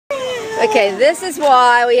Okay, this is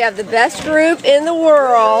why we have the best group in the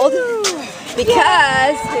world,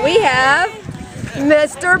 because we have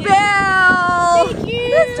Mr. Bill! Thank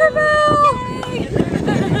you. Mr. Bill!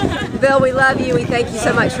 Bill, we love you. We thank you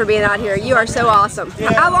so much for being out here. You are so awesome.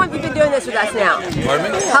 How long have you been doing this with us now?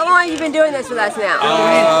 Pardon me? How long have you been doing this with us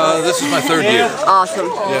now? This is my third year. Awesome.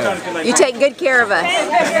 Yeah. You take good care of us.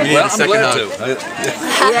 Well, I'm glad to.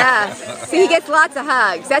 Yeah. See, he gets lots of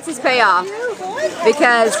hugs. That's his payoff.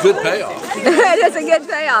 Because Good payoff. it is a good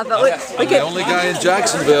payoff. But we I'm the only guy in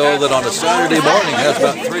Jacksonville that on a Saturday morning has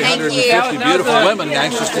about 350 beautiful women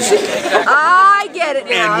anxious to see. I get it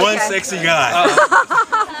now. And one okay. sexy guy.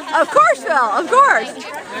 Of course, Bill. Of course.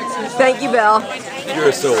 Thank you, Bill.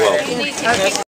 You're so welcome.